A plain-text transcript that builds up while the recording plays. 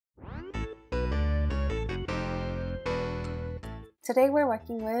Today we're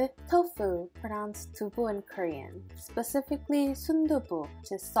working with tofu, pronounced dubu in Korean, specifically sundubu,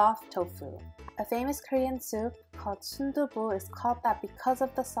 which is soft tofu. A famous Korean soup called sundubu is called that because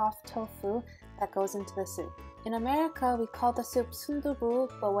of the soft tofu that goes into the soup. In America, we call the soup 순두부,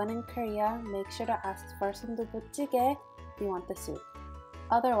 but when in Korea, make sure to ask for 순두부찌개 if you want the soup.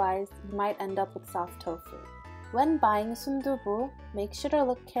 Otherwise, you might end up with soft tofu. When buying 순두부, make sure to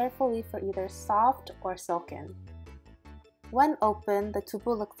look carefully for either soft or silken. When open, the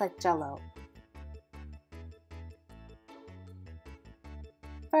dubu looks like jello.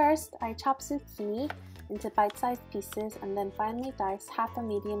 First, I chop zucchini into bite-sized pieces and then finely dice half a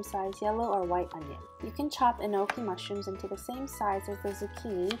medium-sized yellow or white onion. You can chop enoki mushrooms into the same size as the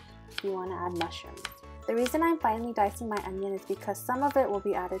zucchini if you want to add mushrooms. The reason I'm finely dicing my onion is because some of it will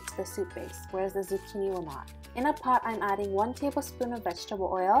be added to the soup base, whereas the zucchini will not. In a pot, I'm adding 1 tablespoon of vegetable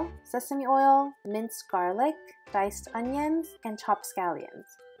oil, sesame oil, minced garlic, diced onions, and chopped scallions.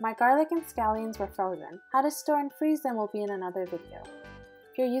 My garlic and scallions were frozen. How to store and freeze them will be in another video.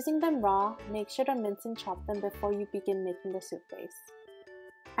 If you're using them raw, make sure to mince and chop them before you begin making the soup base.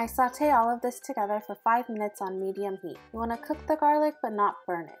 I saute all of this together for 5 minutes on medium heat. You want to cook the garlic but not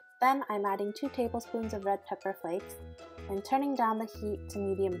burn it. Then I'm adding 2 tablespoons of red pepper flakes and turning down the heat to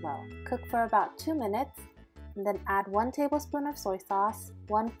medium-low. Cook for about 2 minutes and then add 1 tablespoon of soy sauce,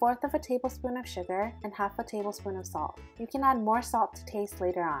 1/4 of a tablespoon of sugar, and half a tablespoon of salt. You can add more salt to taste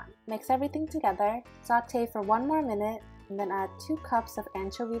later on. Mix everything together, saute for 1 more minute, and then add 2 cups of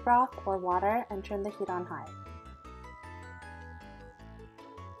anchovy broth or water and turn the heat on high.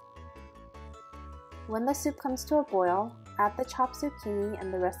 When the soup comes to a boil, add the chopped zucchini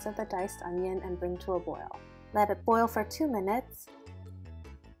and the rest of the diced onion and bring to a boil. Let it boil for 2 minutes.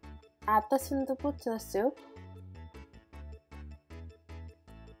 Add the 순두부 to the soup.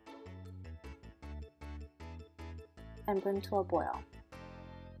 And bring to a boil.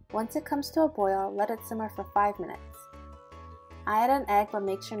 Once it comes to a boil, let it simmer for 5 minutes. I add an egg, but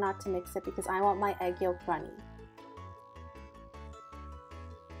make sure not to mix it because I want my egg yolk runny.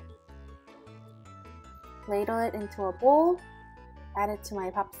 Ladle it into a bowl, add it to my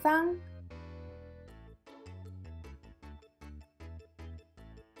밥상,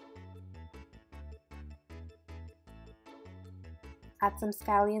 add some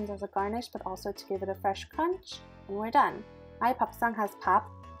scallions as a garnish but also to give it a fresh crunch, and we're done. My 밥상 has 밥,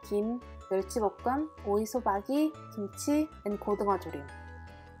 김, 멸치볶음, 오이소박이, 김치, and 고등어 조림.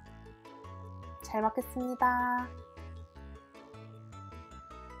 잘 먹겠습니다.